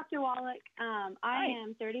 Hi, Dr. Wallach. I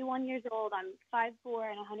am 31 years old. I'm 5'4"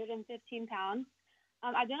 and 115 pounds.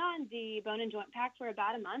 I've been on the bone and joint pack for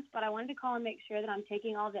about a month, but I wanted to call and make sure that I'm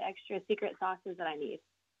taking all the extra secret sauces that I need.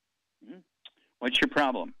 Mm-hmm. What's your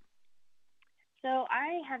problem? So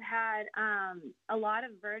I have had a lot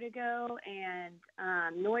of vertigo and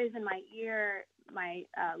noise in my ear. My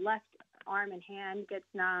left arm and hand gets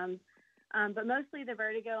numb, but mostly the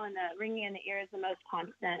vertigo and the ringing in the ear is the most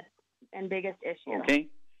constant and biggest issue. Okay.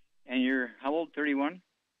 And you're how old? 31?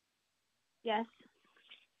 Yes.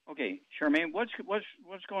 Okay, Charmaine, what's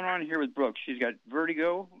going on here with Brooke? She's got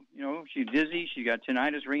vertigo. She's dizzy. She's got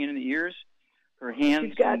tinnitus, ringing in the ears. Her hands.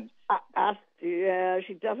 She's got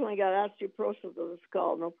she definitely got osteoporosis of the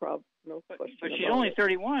skull. No problem. No question. But she's only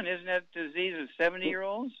 31. Isn't that disease of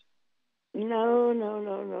 70-year-olds? No.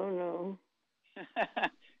 No,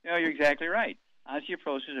 you're exactly right.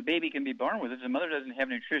 Osteoporosis, a baby can be born with it. If the mother doesn't have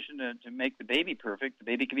nutrition to make the baby perfect, the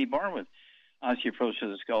baby can be born with osteoporosis of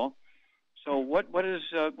the skull. So what does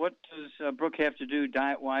Brooke have to do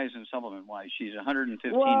diet-wise and supplement-wise? She's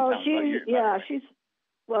 115 pounds.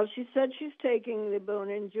 She said she's taking the bone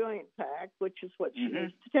and joint pack, which is what she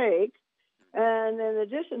needs to take. And in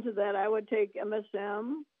addition to that, I would take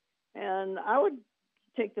MSM And I would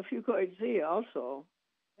take the Fucoid Z also.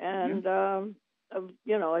 And,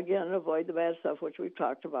 again, avoid the bad stuff, which we've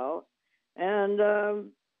talked about. And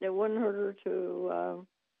it wouldn't hurt her to...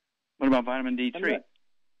 what about vitamin D3?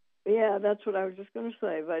 Yeah, that's what I was just going to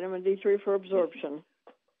say. Vitamin D3 for absorption.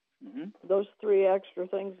 Those 3 extra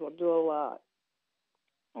things will do a lot.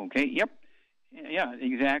 Okay, yep. Yeah,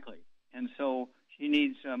 exactly. And so she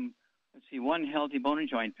needs, 1 healthy bone and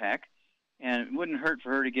joint pack. And it wouldn't hurt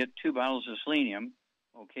for her to get 2 bottles of selenium,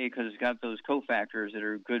 okay, because it's got those cofactors that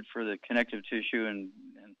are good for the connective tissue and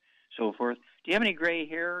so forth. Do you have any gray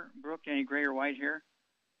hair, Brooke? Any gray or white hair?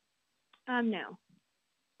 No.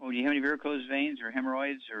 Oh, do you have any varicose veins or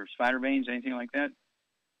hemorrhoids or spider veins, anything like that?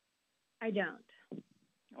 I don't.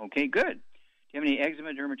 Okay, good. Do you have any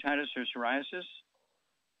eczema, dermatitis, or psoriasis?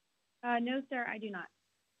 No, sir, I do not.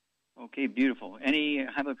 Okay, beautiful. Any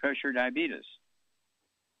high blood pressure or diabetes?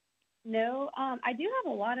 No, I do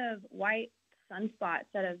have a lot of white sunspots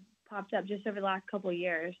that have popped up just over the last couple of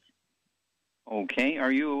years. Okay.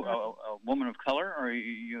 Are you a woman of color, or are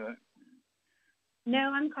you...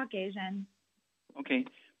 No, I'm Caucasian. Okay.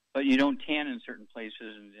 But you don't tan in certain places,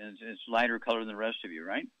 and it's lighter color than the rest of you,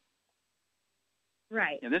 right?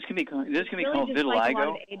 Right. Yeah, this can be called vitiligo. Like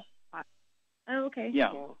oh, okay. Yeah.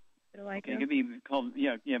 Vitiligo. Okay, it can be called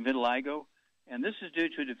vitiligo, and this is due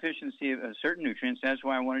to a deficiency of certain nutrients. That's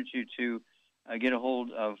why I wanted you to get a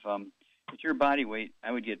hold of. With your body weight,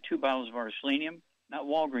 I would get 2 bottles of our selenium, not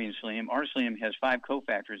Walgreens selenium. Our selenium has 5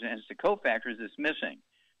 cofactors, and it's the cofactors that's missing.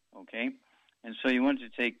 Okay. And so you want to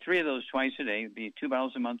take 3 of those twice a day. It'd be 2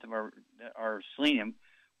 bottles a month of our selenium,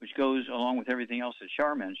 which goes along with everything else that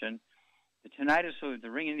Shar mentioned. The tinnitus, so the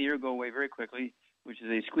ringing in the ear, go away very quickly, which is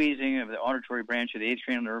a squeezing of the auditory branch of the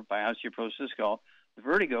atrial nerve by osteoporosis of the skull. The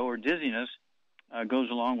vertigo or dizziness goes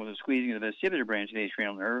along with the squeezing of the vestibular branch of the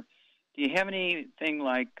atrial nerve. Do you have anything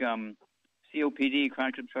like COPD,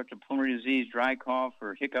 chronic obstructive pulmonary disease, dry cough,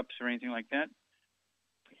 or hiccups, or anything like that?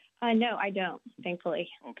 No, I don't, thankfully.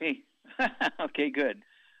 Okay. Okay, good.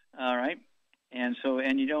 All right. And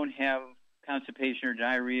you don't have constipation or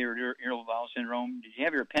diarrhea or irritable bowel syndrome. Did you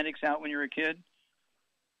have your appendix out when you were a kid?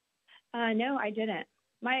 No, I didn't.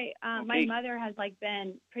 My mother has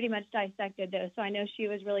been pretty much dissected though, so I know she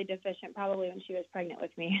was really deficient probably when she was pregnant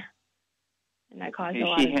with me, and that caused a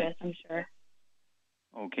lot of this, I'm sure.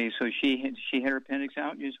 Okay, so she had her appendix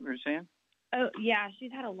out. You were saying? Oh yeah,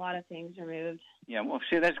 she's had a lot of things removed. Yeah, well,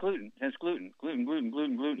 see, that's gluten. That's gluten.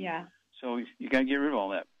 Yeah. So you got to get rid of all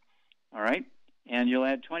that. All right, and you'll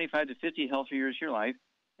add 25 to 50 healthy years to your life.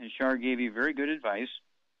 And Shar gave you very good advice.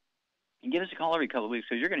 And give us a call every couple of weeks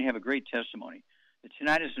because you're going to have a great testimony. The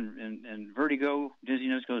tinnitus and vertigo,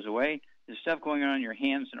 dizziness goes away. The stuff going on in your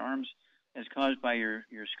hands and arms is caused by your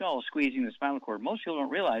skull squeezing the spinal cord. Most people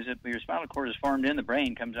don't realize it, but your spinal cord is formed in the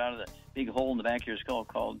brain, comes out of the big hole in the back of your skull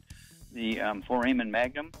called the foramen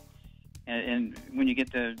magnum. And when you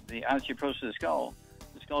get the osteoporosis of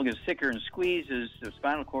the skull gets thicker and squeezes the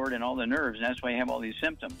spinal cord and all the nerves, and that's why you have all these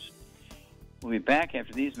symptoms. We'll be back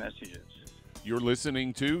after these messages. You're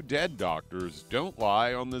listening to Dead Doctors Don't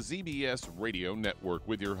Lie on the ZBS Radio Network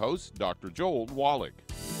with your host, Dr. Joel Wallach.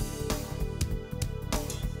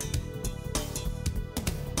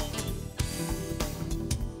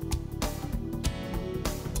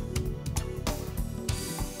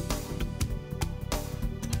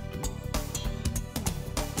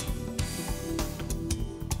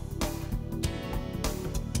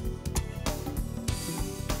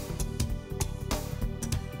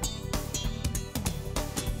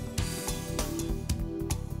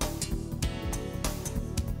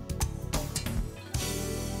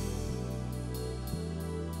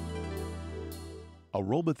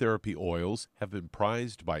 Aromatherapy oils have been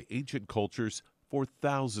prized by ancient cultures for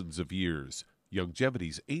thousands of years.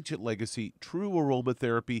 Longevity's ancient legacy, true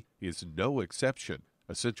aromatherapy, is no exception.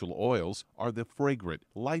 Essential oils are the fragrant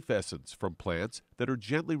life essence from plants that are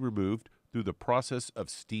gently removed through the process of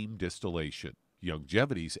steam distillation.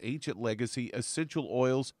 Longevity's ancient legacy essential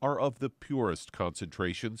oils are of the purest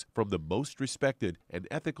concentrations from the most respected and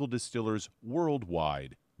ethical distillers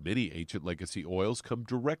worldwide. Many ancient legacy oils come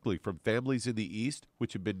directly from families in the East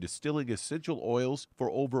which have been distilling essential oils for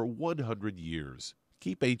over 100 years.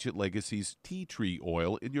 Keep Ancient Legacy's tea tree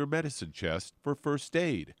oil in your medicine chest for first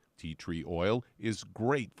aid. Tea tree oil is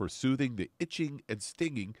great for soothing the itching and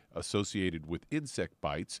stinging associated with insect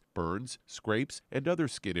bites, burns, scrapes, and other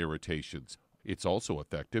skin irritations. It's also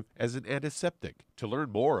effective as an antiseptic. To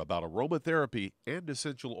learn more about aromatherapy and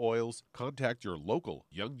essential oils, contact your local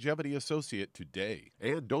Longevity associate today.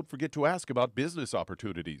 And don't forget to ask about business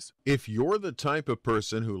opportunities. If you're the type of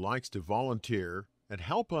person who likes to volunteer and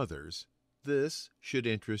help others, This should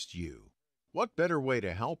interest you. What better way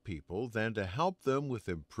to help people than to help them with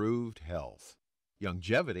improved health?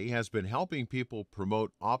 Longevity has been helping people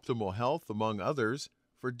promote optimal health, among others,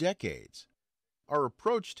 for decades. Our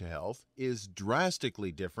approach to health is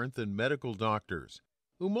drastically different than medical doctors,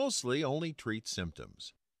 who mostly only treat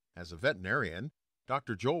symptoms. As a veterinarian,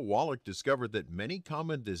 Dr. Joel Wallach discovered that many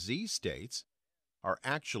common disease states are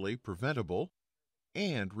actually preventable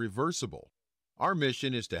and reversible. Our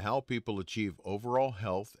mission is to help people achieve overall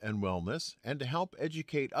health and wellness and to help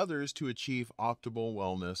educate others to achieve optimal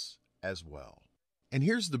wellness as well. And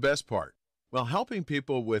here's the best part. While helping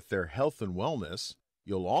people with their health and wellness,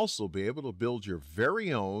 you'll also be able to build your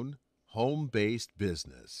very own home-based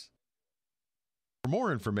business. For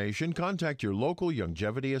more information, contact your local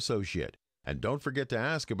longevity associate. And don't forget to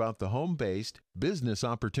ask about the home-based business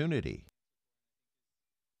opportunity.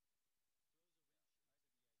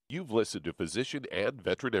 You've listened to physician and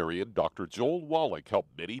veterinarian Dr. Joel Wallach help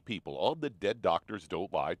many people on the Dead Doctors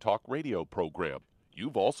Don't Lie talk radio program.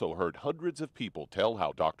 You've also heard hundreds of people tell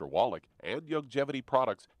how Dr. Wallach and longevity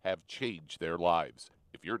products have changed their lives.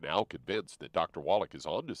 If you're now convinced that Dr. Wallach is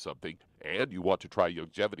onto something and you want to try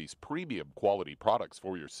longevity's premium quality products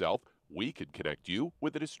for yourself, we can connect you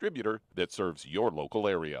with a distributor that serves your local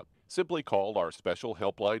area. Simply call our special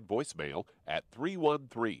helpline voicemail at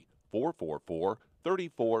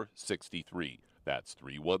 313-444-3463. That's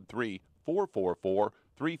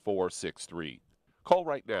 313-444-3463. Call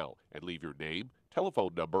right now and leave your name,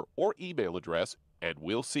 telephone number, or email address, and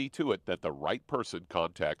we'll see to it that the right person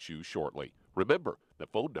contacts you shortly. Remember, the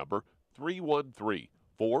phone number,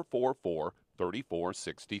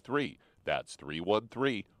 313-444-3463. That's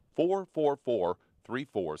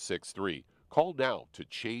 313-444-3463. Call now to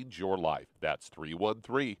change your life. That's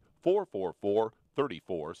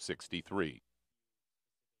 313-444-3463.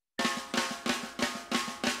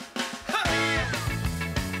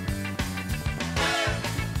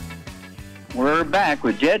 We're back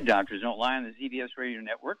with Dead Doctors Don't Lie on the ZBS Radio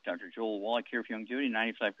Network. Dr. Joel Wallach here for Young Judy,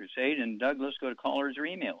 95 Crusade. And Doug, let's go to callers or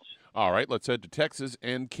emails. All right, let's head to Texas.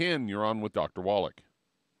 And Ken, you're on with Dr. Wallach.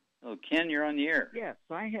 Oh, Ken, you're on the air. Yes,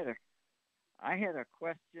 I had a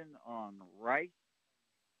question on rice.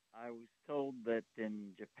 I was told that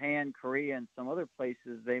in Japan, Korea, and some other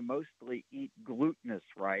places, they mostly eat glutinous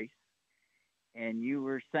rice. And you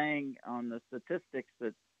were saying on the statistics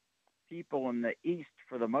that people in the East,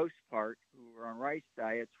 for the most part, who were on rice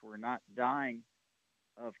diets were not dying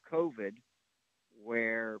of COVID,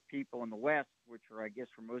 where people in the West, which are, I guess,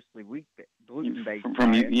 were mostly gluten-based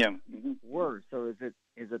diets, were. So is it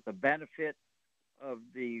the benefit of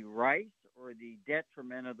the rice or the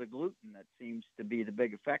detriment of the gluten that seems to be the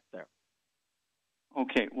big effect there?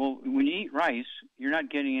 Okay, well, when you eat rice, you're not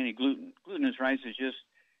getting any gluten. Glutinous rice is just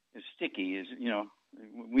as sticky as,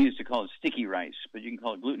 we used to call it sticky rice, but you can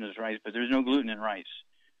call it glutinous rice, but there's no gluten in rice.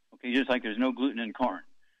 Okay, just like there's no gluten in corn.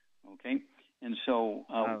 Okay, and so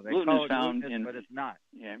gluten is found in, but it's not.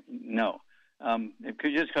 Yeah, no,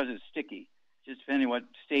 just because it's sticky. Just depending what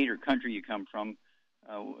state or country you come from.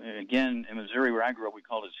 Again, in Missouri, where I grew up, we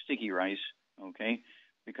called it sticky rice. Okay,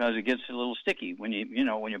 because it gets a little sticky when you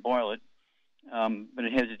boil it. But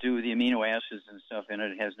it has to do with the amino acids and stuff in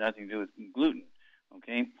it. It has nothing to do with gluten.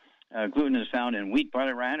 Okay. Gluten is found in wheat,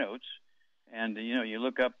 barley, rye, and oats. And, you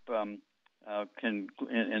look up and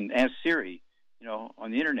ask Siri,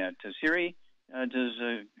 on the Internet, Siri,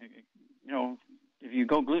 if you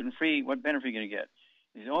go gluten-free, what benefit are you going to get?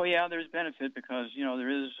 He says, oh, yeah, there's benefit because, there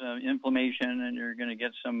is inflammation and you're going to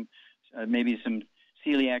get maybe some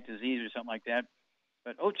celiac disease or something like that.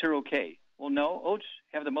 But oats are okay. Well, no, oats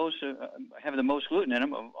have the most gluten in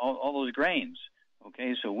them of all those grains.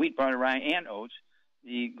 Okay, so wheat, barley, rye, and oats.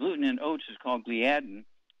 The gluten in oats is called gliadin.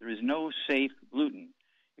 There is no safe gluten.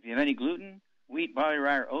 If you have any gluten, wheat, barley,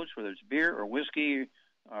 rye, or oats, whether it's beer or whiskey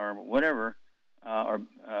or whatever, or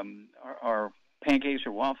pancakes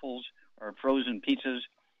or waffles or frozen pizzas,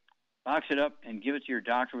 box it up and give it to your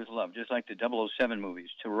doctor with love, just like the 007 movies.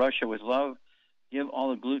 To Russia with love, give all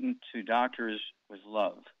the gluten to doctors with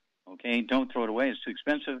love. Okay, don't throw it away. It's too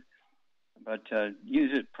expensive, but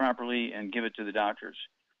use it properly and give it to the doctors.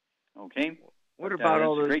 Okay? What about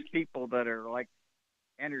all those people that are like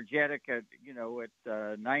energetic at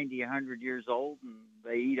 90, 100 years old and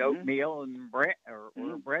they eat oatmeal and bread or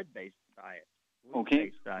a bread-based diet?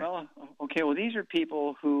 Okay. Well, these are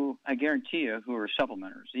people who, I guarantee you, who are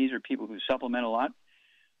supplementers. These are people who supplement a lot.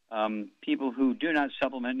 People who do not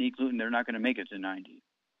supplement and eat gluten, they're not going to make it to 90.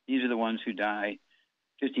 These are the ones who die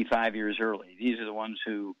 55 years early. These are the ones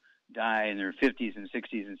who die in their 50s and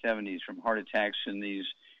 60s and 70s from heart attacks and these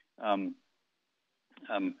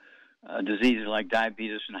diseases like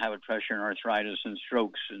diabetes and high blood pressure and arthritis and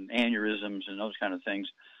strokes and aneurysms and those kind of things,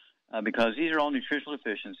 because these are all nutritional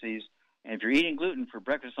deficiencies. And if you're eating gluten for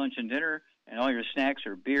breakfast, lunch, and dinner, and all your snacks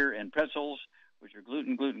are beer and pretzels, which are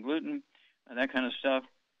gluten, that kind of stuff,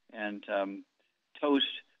 and toast,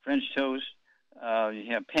 French toast,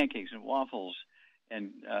 you have pancakes and waffles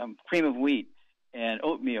and cream of wheat and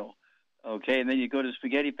oatmeal, okay? And then you go to the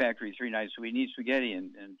spaghetti factory 3 nights a week and eat spaghetti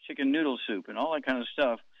and chicken noodle soup and all that kind of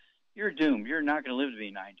stuff. You're doomed. You're not going to live to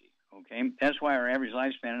be 90, okay? That's why our average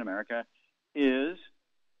lifespan in America is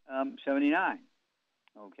 79,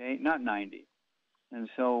 okay, not 90. And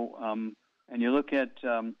so, and you look at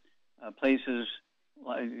places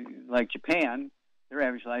like Japan, their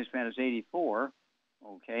average lifespan is 84,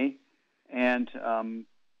 okay, and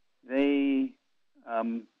they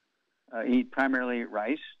eat primarily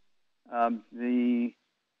rice. The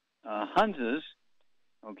Hunzas,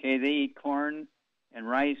 okay, they eat corn and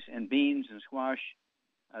rice and beans and squash,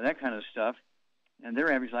 that kind of stuff, and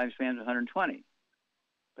their average lifespan is 120.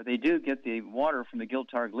 But they do get the water from the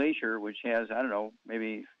Giltar Glacier, which has, I don't know,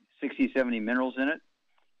 maybe 60, 70 minerals in it.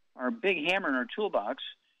 Our big hammer in our toolbox,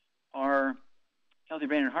 our Healthy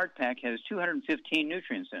Brain and Heart Pack, has 215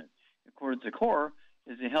 nutrients in it. Of course, the core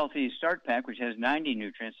is the Healthy Start Pack, which has 90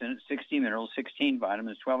 nutrients in it, 60 minerals, 16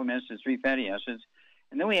 vitamins, 12 amino acids, 3 fatty acids.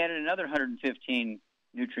 And then we added another 115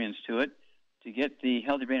 nutrients to it to get the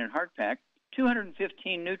Healthy Brain and Heart Pack,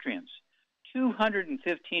 215 nutrients.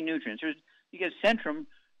 215 nutrients. You get Centrum,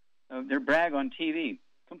 their brag on TV.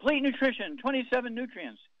 Complete nutrition, 27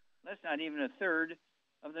 nutrients. That's not even a third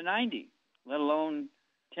of the 90, let alone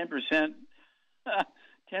 10%,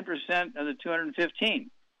 10% of the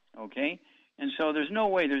 215, okay? And so there's no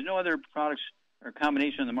way, there's no other products or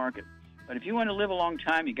combination on the market. But if you want to live a long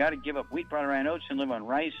time, you got to give up wheat, brown, rye, and oats and live on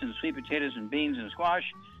rice and sweet potatoes and beans and squash.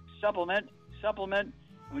 Supplement. And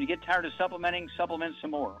when you get tired of supplementing, supplement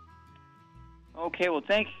some more. Okay, well,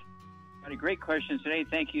 great questions today.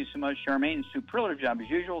 Thank you so much, Charmaine. Superlative job as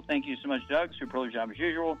usual. Thank you so much, Doug. Superlative job as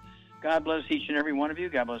usual. God bless each and every one of you.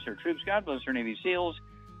 God bless our troops. God bless our Navy SEALs.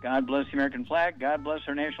 God bless the American flag. God bless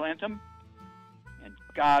our national anthem. And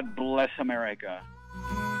God bless America.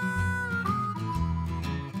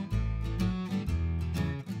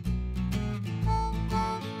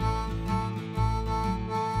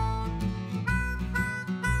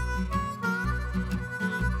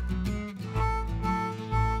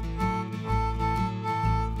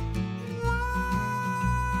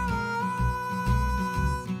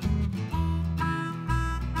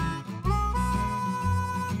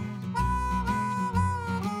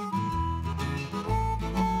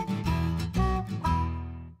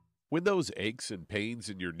 When those aches and pains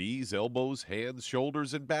in your knees, elbows, hands,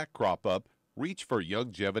 shoulders, and back crop up, reach for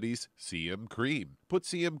Youngevity's CM Cream. Put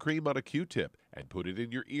CM Cream on a Q-tip and put it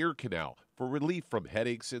in your ear canal for relief from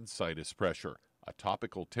headaches and sinus pressure. A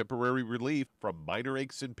topical temporary relief from minor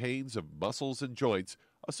aches and pains of muscles and joints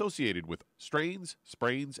associated with strains,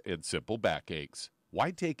 sprains, and simple backaches.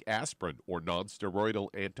 Why take aspirin or non-steroidal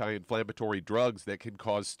anti-inflammatory drugs that can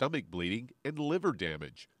cause stomach bleeding and liver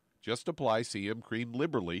damage? Just apply CM Cream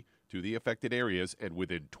liberally to the affected areas, and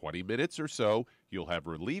within 20 minutes or so, you'll have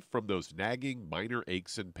relief from those nagging minor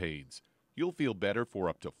aches and pains. You'll feel better for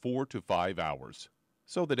up to 4 to 5 hours.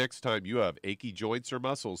 So the next time you have achy joints or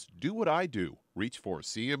muscles, do what I do. Reach for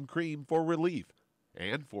CM Cream for relief.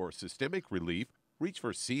 And for systemic relief, reach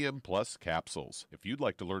for CM Plus capsules. If you'd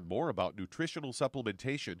like to learn more about nutritional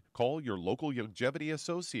supplementation, call your local Youngevity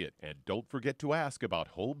associate, and don't forget to ask about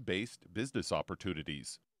home-based business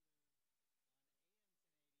opportunities.